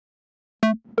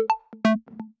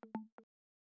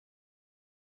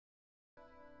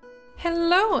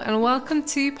Hello and welcome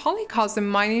to PolyCosm.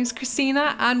 My name is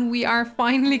Christina and we are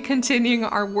finally continuing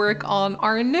our work on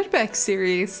our Nurbek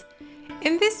series.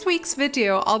 In this week's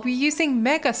video, I'll be using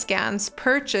Mega-Scans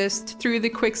purchased through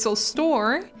the Quixel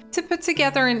store to put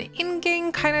together an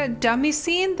in-game kind of dummy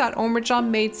scene that Omrajan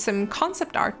made some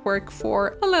concept artwork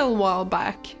for a little while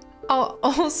back. I'll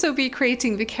also be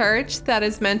creating the carriage that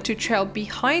is meant to trail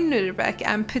behind Nurbek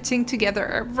and putting together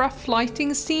a rough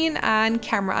lighting scene and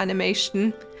camera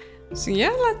animation. So yeah,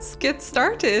 let's get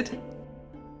started.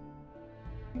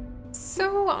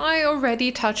 So I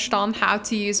already touched on how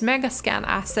to use Mega-Scan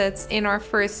assets in our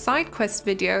first side quest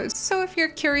video, so if you're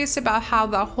curious about how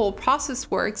that whole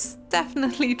process works,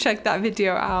 definitely check that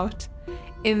video out.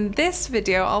 In this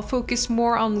video, I'll focus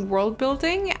more on world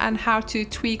building and how to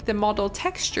tweak the model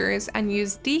textures and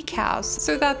use decals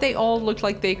so that they all look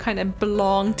like they kind of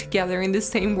belong together in the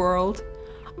same world.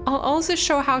 I'll also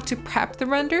show how to prep the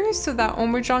renders so that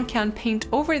Omrajan can paint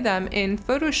over them in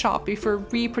Photoshop before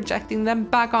reprojecting them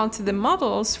back onto the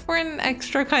models for an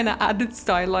extra kind of added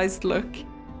stylized look.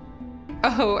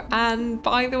 Oh, and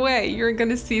by the way, you're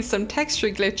gonna see some texture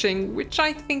glitching, which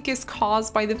I think is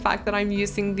caused by the fact that I'm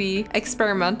using the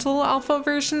experimental alpha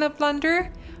version of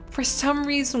Blender. For some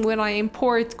reason, when I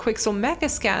import Quixel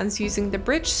Mega-Scans using the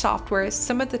bridge software,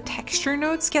 some of the texture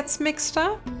nodes gets mixed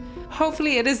up.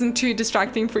 Hopefully it isn't too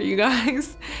distracting for you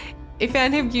guys. If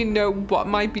any of you know what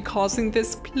might be causing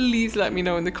this, please let me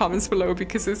know in the comments below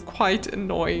because it's quite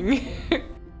annoying.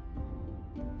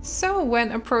 So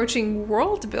when approaching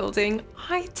world building,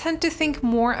 I tend to think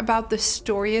more about the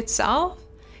story itself.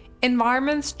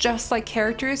 Environments, just like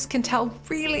characters, can tell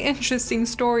really interesting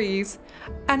stories.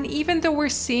 And even though we're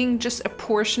seeing just a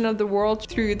portion of the world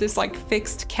through this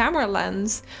fixed camera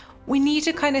lens, we need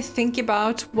to kind of think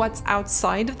about what's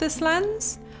outside of this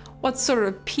lens. What sort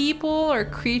of people or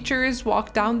creatures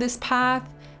walk down this path?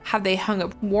 Have they hung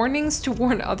up warnings to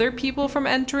warn other people from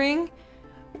entering?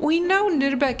 We know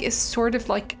Nurbek is sort of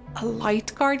like a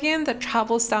light guardian that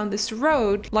travels down this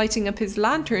road, lighting up his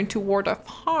lantern to ward off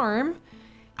harm.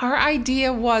 Our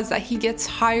idea was that he gets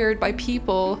hired by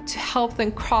people to help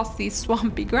them cross these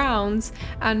swampy grounds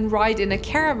and ride in a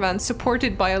caravan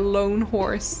supported by a lone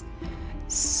horse.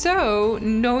 So,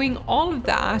 knowing all of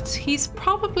that, he's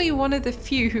probably one of the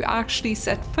few who actually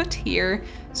set foot here,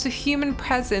 so human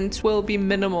presence will be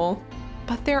minimal.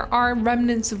 But there are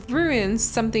remnants of ruins,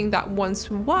 something that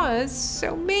once was,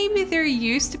 so maybe there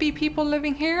used to be people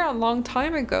living here a long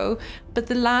time ago, but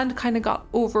the land kind of got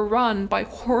overrun by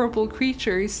horrible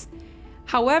creatures.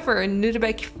 However,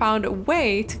 Nurbek found a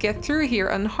way to get through here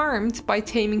unharmed by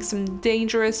taming some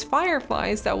dangerous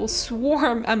fireflies that will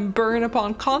swarm and burn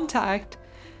upon contact.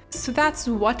 So that's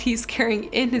what he's carrying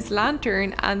in his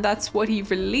lantern, and that's what he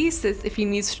releases if he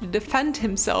needs to defend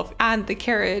himself and the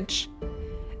carriage.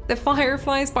 The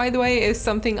fireflies, by the way, is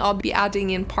something I'll be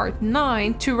adding in part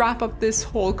 9 to wrap up this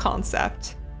whole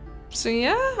concept. So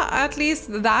yeah, at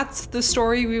least that's the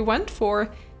story we went for.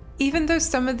 Even though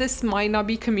some of this might not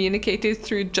be communicated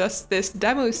through just this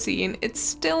demo scene, it's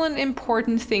still an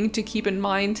important thing to keep in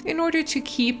mind in order to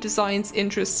keep designs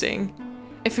interesting.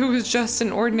 If it was just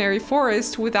an ordinary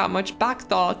forest without much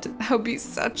backthought, that would be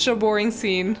such a boring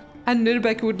scene, and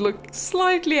Nurbek would look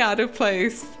slightly out of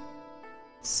place.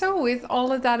 So with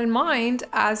all of that in mind,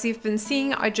 as you've been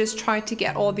seeing, I just tried to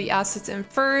get all the assets in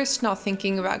first, not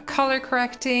thinking about color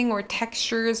correcting or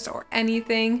textures or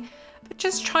anything, but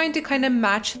just trying to kind of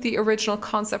match the original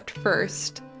concept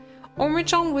first.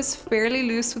 Omrajan was fairly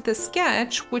loose with the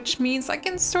sketch, which means I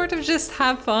can sort of just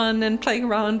have fun and play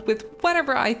around with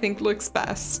whatever I think looks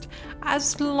best,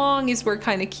 as long as we're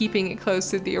kind of keeping it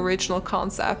close to the original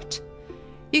concept.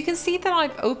 You can see that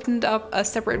I've opened up a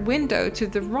separate window to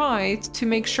the right to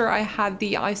make sure I had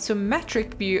the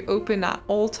isometric view open at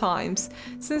all times,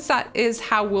 since that is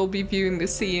how we'll be viewing the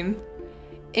scene.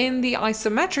 In the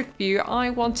isometric view, I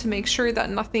want to make sure that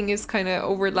nothing is kind of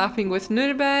overlapping with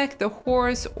Nurbek, the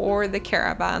horse, or the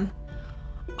caravan.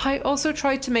 I also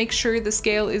tried to make sure the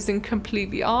scale isn't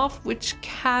completely off, which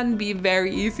can be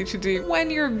very easy to do when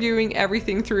you're viewing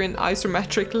everything through an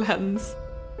isometric lens.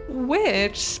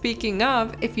 Which, speaking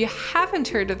of, if you haven't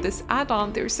heard of this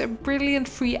add-on, there's a brilliant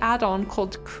free add-on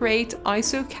called Create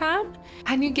IsoCam,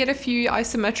 and you get a few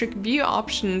isometric view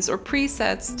options or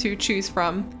presets to choose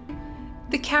from.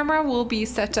 The camera will be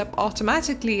set up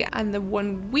automatically, and the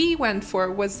one we went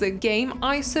for was the game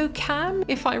IsoCam,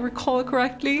 if I recall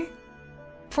correctly.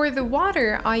 For the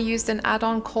water, I used an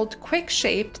add-on called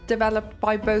QuickShape, developed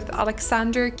by both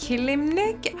Alexander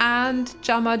Kilimnik and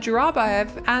Jama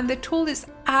Jurabaev, and the tool is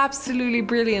absolutely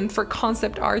brilliant for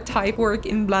concept art type work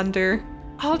in Blender.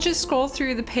 I'll just scroll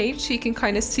through the page so you can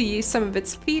kind of see some of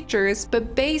its features,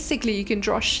 but basically you can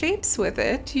draw shapes with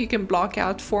it. You can block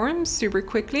out forms super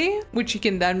quickly, which you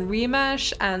can then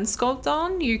remesh and sculpt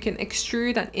on. You can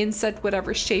extrude and inset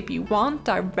whatever shape you want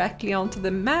directly onto the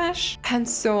mesh, and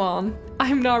so on.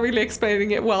 I'm not really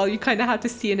explaining it well, you kind of have to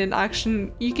see it in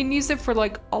action. You can use it for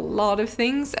like a lot of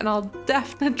things, and I'll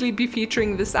definitely be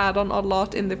featuring this add-on a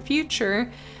lot in the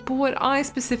future. But what I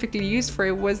specifically used for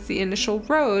it was the initial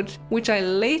road, which I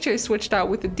later switched out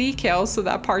with the decal, so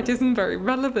that part isn't very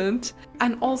relevant,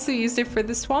 and also used it for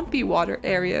the swampy water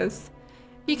areas.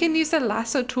 You can use a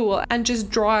lasso tool and just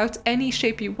draw out any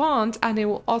shape you want, and it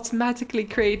will automatically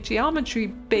create geometry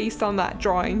based on that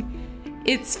drawing.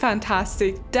 It's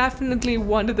fantastic, definitely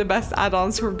one of the best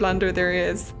add-ons for Blender there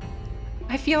is.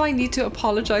 I feel I need to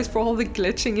apologize for all the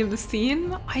glitching in the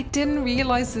scene. I didn't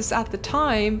realize this at the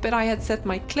time, but I had set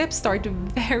my clip start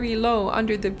very low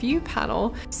under the view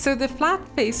panel, so the flat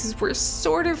faces were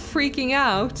sort of freaking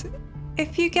out.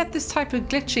 If you get this type of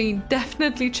glitching,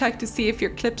 definitely check to see if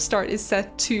your clip start is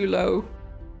set too low.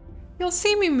 You'll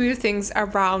see me move things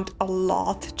around a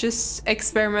lot, just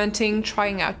experimenting,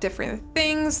 trying out different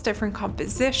things, different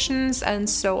compositions, and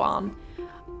so on.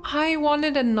 I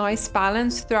wanted a nice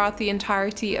balance throughout the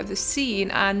entirety of the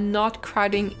scene and not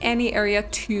crowding any area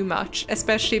too much,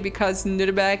 especially because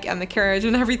Nurbek and the carriage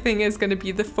and everything is going to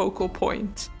be the focal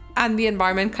point, and the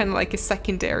environment kind of like a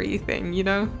secondary thing, you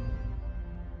know?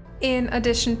 In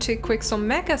addition to Quixel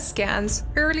Mega-Scans,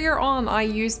 earlier on I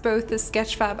used both the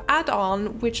Sketchfab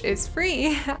add-on, which is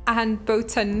free, and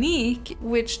Botanique,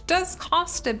 which does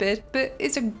cost a bit, but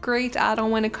is a great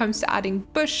add-on when it comes to adding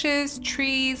bushes,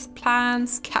 trees,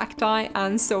 plants, cacti,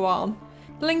 and so on.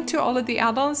 Link to all of the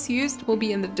add-ons used will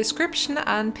be in the description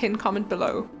and pinned comment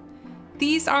below.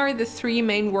 These are the three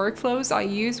main workflows I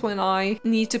use when I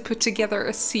need to put together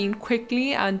a scene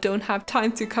quickly and don't have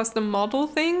time to custom model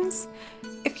things.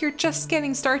 If you're just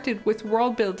getting started with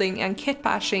world building and kit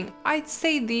bashing, I'd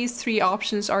say these three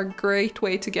options are a great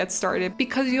way to get started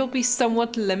because you'll be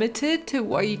somewhat limited to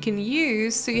what you can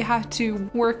use, so you have to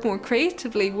work more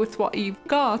creatively with what you've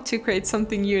got to create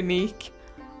something unique.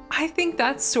 I think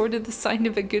that's sort of the sign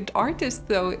of a good artist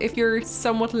though, if you're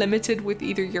somewhat limited with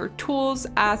either your tools,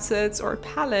 assets, or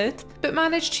palette, but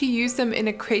manage to use them in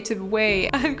a creative way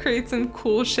and create some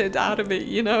cool shit out of it,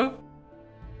 you know?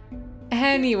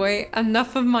 Anyway,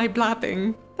 enough of my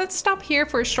blabbing. Let's stop here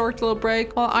for a short little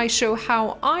break while I show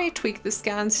how I tweak the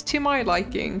scans to my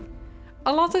liking.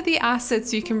 A lot of the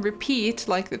assets you can repeat,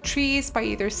 like the trees, by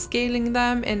either scaling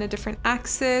them in a different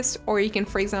axis, or you can,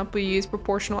 for example, use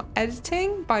proportional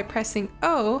editing by pressing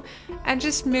O and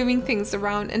just moving things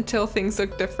around until things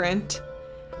look different.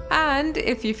 And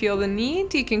if you feel the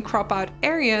need, you can crop out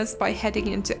areas by heading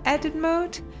into edit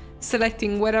mode,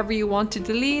 selecting whatever you want to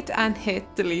delete and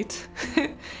hit delete.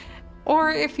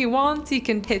 Or if you want, you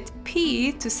can hit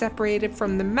P to separate it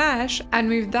from the mesh and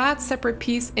move that separate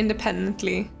piece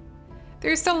independently.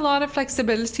 There's a lot of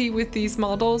flexibility with these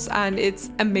models and it's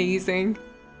amazing.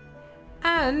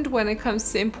 And when it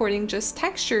comes to importing just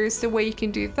textures, the way you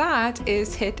can do that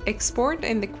is hit export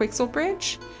in the Quixel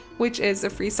bridge, which is a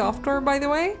free software by the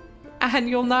way. And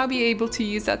you'll now be able to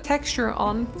use that texture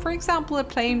on, for example, a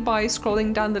plane by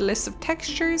scrolling down the list of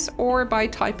textures or by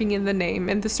typing in the name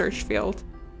in the search field.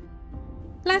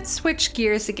 Let's switch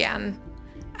gears again.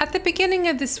 At the beginning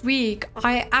of this week,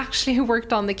 I actually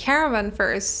worked on the Caravan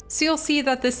first, so you'll see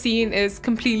that the scene is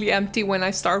completely empty when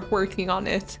I start working on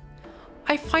it.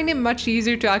 I find it much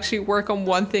easier to actually work on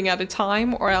one thing at a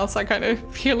time, or else I kind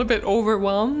of feel a bit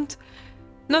overwhelmed.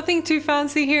 Nothing too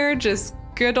fancy here, just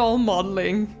good old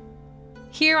modeling.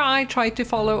 Here I tried to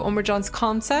follow Omrajan's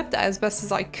concept as best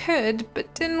as I could,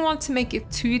 but didn't want to make it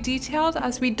too detailed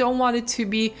as we don't want it to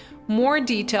be more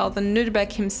detailed than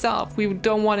Nurbek himself. We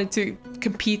don't want it to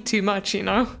compete too much, you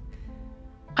know?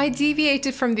 I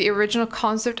deviated from the original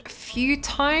concept a few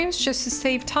times just to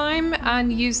save time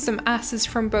and used some assets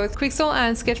from both Quixel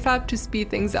and Sketchfab to speed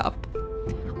things up.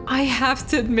 I have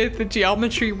to admit the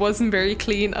geometry wasn't very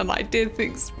clean and I did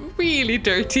things really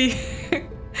dirty.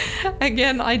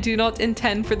 Again, I do not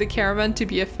intend for the Caravan to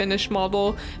be a finished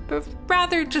model, but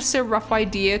rather just a rough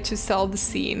idea to sell the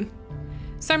scene.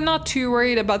 So I'm not too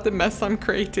worried about the mess I'm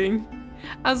creating.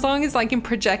 As long as I can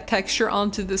project texture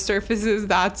onto the surfaces,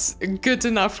 that's good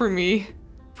enough for me.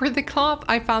 For the cloth,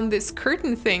 I found this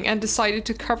curtain thing and decided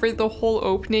to cover the whole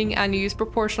opening and use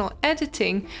proportional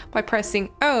editing by pressing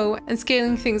O and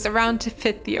scaling things around to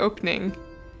fit the opening.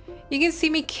 You can see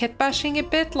me kit bashing a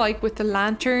bit, like with the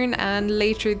lantern and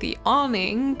later the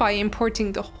awning, by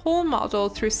importing the whole model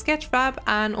through Sketchfab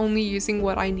and only using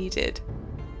what I needed.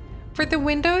 For the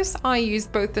windows, I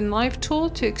used both the knife tool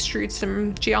to extrude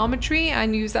some geometry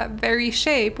and use that very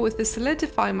shape with the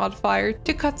solidify modifier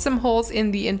to cut some holes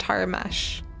in the entire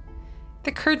mesh.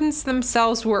 The curtains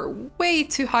themselves were way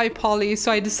too high poly,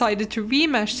 so I decided to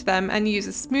remesh them and use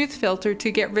a smooth filter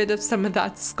to get rid of some of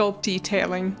that sculpt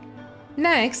detailing.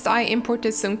 Next, I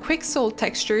imported some Quixel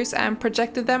textures and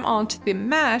projected them onto the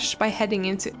mesh by heading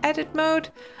into edit mode,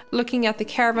 looking at the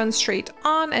Caravan straight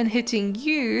on and hitting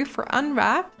U for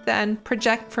unwrap, then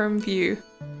project from view.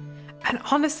 And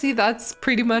honestly, that's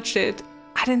pretty much it.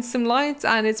 Add in some lights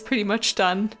and it's pretty much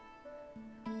done.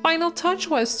 Final touch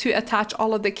was to attach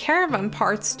all of the Caravan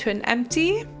parts to an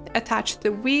empty, attach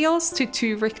the wheels to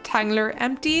 2 rectangular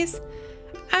empties,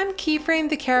 and keyframe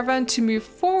the Caravan to move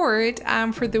forward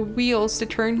and for the wheels to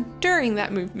turn during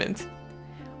that movement.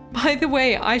 By the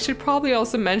way, I should probably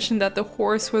also mention that the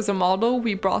horse was a model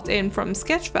we brought in from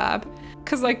Sketchfab,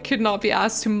 because I could not be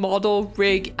asked to model,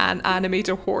 rig, and animate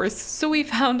a horse, so we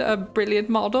found a brilliant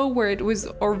model where it was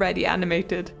already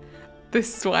animated.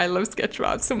 This is why I love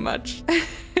Sketchfab so much.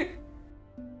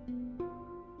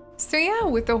 So yeah,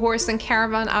 with the horse and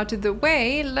Caravan out of the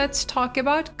way, let's talk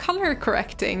about color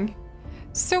correcting.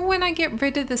 So when I get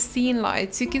rid of the scene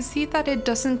lights, you can see that it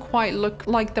doesn't quite look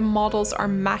like the models are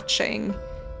matching.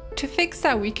 To fix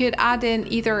that, we could add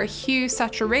in either a hue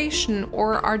saturation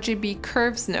or RGB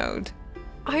curves node.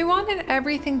 I wanted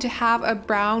everything to have a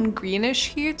brown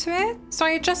greenish hue to it, so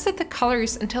I adjusted the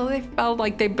colors until they felt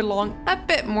like they belong a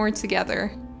bit more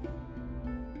together.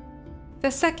 The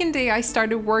second day I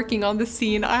started working on the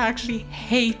scene, I actually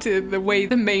hated the way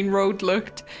the main road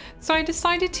looked, so I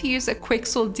decided to use a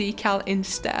Quixel decal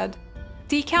instead.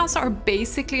 Decals are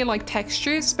basically like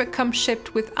textures but come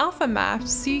shipped with alpha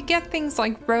maps, so you get things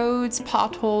like roads,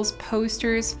 potholes,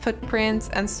 posters, footprints,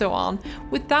 and so on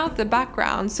without the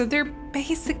background, so they're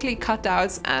basically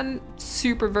cutouts and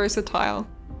super versatile.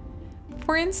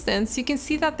 For instance, you can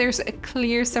see that there's a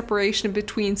clear separation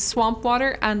between swamp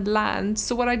water and land,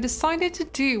 so what I decided to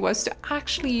do was to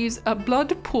actually use a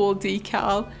blood pool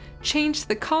decal, change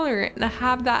the color, and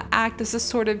have that act as a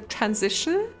sort of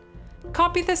transition.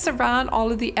 Copy this around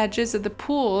all of the edges of the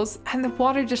pools, and the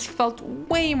water just felt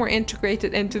way more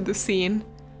integrated into the scene.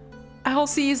 I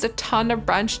also used a ton of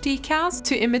branch decals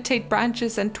to imitate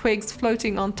branches and twigs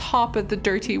floating on top of the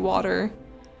dirty water.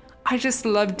 I just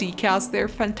love decals, they're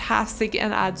fantastic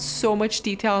and add so much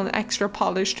detail and extra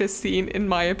polish to a scene in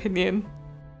my opinion.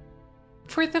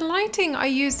 For the lighting, I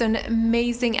used an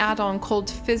amazing add-on called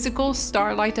Physical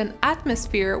Starlight and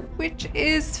Atmosphere, which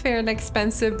is fairly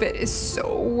expensive but is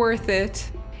so worth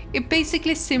it. It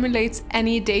basically simulates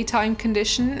any daytime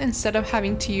condition instead of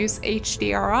having to use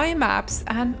HDRI maps,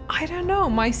 and I don't know,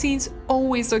 my scenes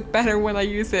always look better when I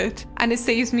use it, and it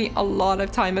saves me a lot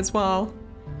of time as well.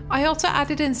 I also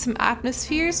added in some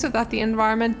atmosphere so that the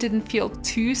environment didn't feel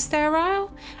too sterile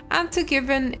and to give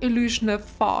an illusion of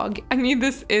fog. I mean,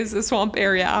 this is a swamp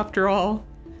area after all.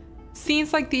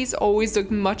 Scenes like these always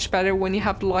look much better when you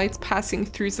have lights passing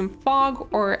through some fog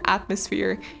or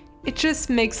atmosphere. It just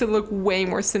makes it look way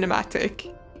more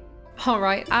cinematic.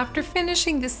 Alright, after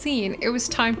finishing the scene, it was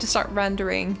time to start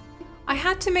rendering. I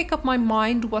had to make up my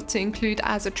mind what to include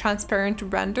as a transparent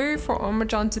render for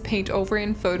Omerjon to paint over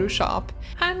in Photoshop,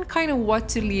 and kind of what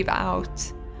to leave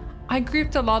out. I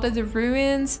grouped a lot of the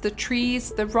ruins, the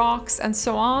trees, the rocks, and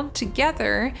so on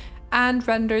together and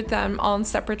rendered them on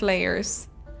separate layers.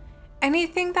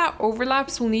 Anything that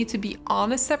overlaps will need to be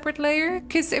on a separate layer,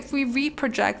 because if we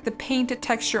reproject the painted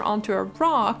texture onto a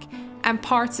rock and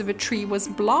parts of a tree was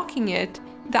blocking it,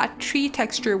 that tree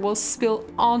texture will spill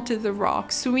onto the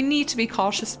rock, so we need to be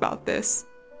cautious about this.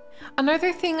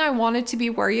 Another thing I wanted to be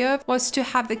wary of was to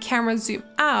have the camera zoom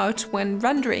out when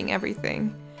rendering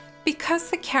everything. Because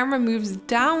the camera moves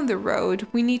down the road,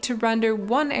 we need to render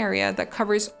one area that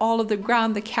covers all of the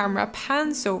ground the camera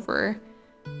pans over.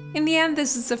 In the end,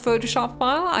 this is the Photoshop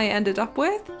file I ended up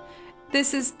with.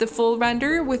 This is the full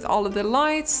render with all of the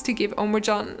lights to give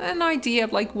Omerjon an idea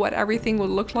of like what everything will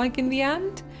look like in the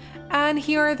end. And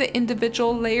here are the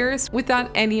individual layers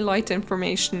without any light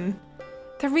information.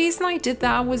 The reason I did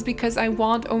that was because I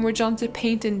want Omerjon to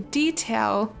paint in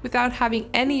detail without having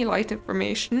any light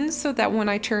information, so that when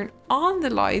I turn on the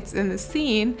lights in the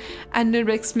scene and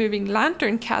Nurbek's moving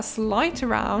lantern casts light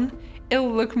around, it'll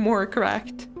look more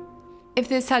correct. If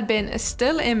this had been a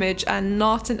still image and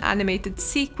not an animated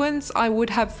sequence, I would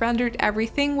have rendered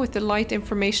everything with the light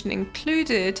information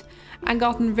included and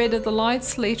gotten rid of the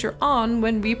lights later on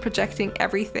when reprojecting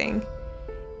everything.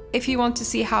 If you want to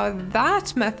see how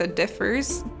that method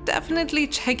differs, definitely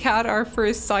check out our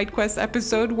first side quest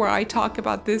episode where I talk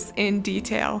about this in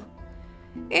detail.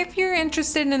 if you're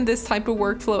interested in this type of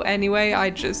workflow anyway,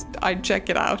 I'd check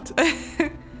it out.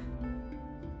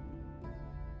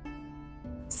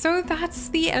 So that's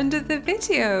the end of the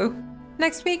video.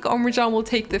 Next week, Omrajan will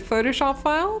take the Photoshop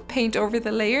file, paint over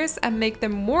the layers and make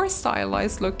them more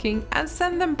stylized looking and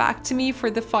send them back to me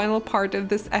for the final part of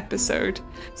this episode,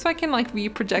 so I can like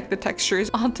reproject the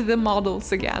textures onto the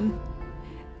models again.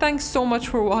 Thanks so much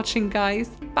for watching, guys.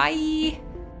 Bye!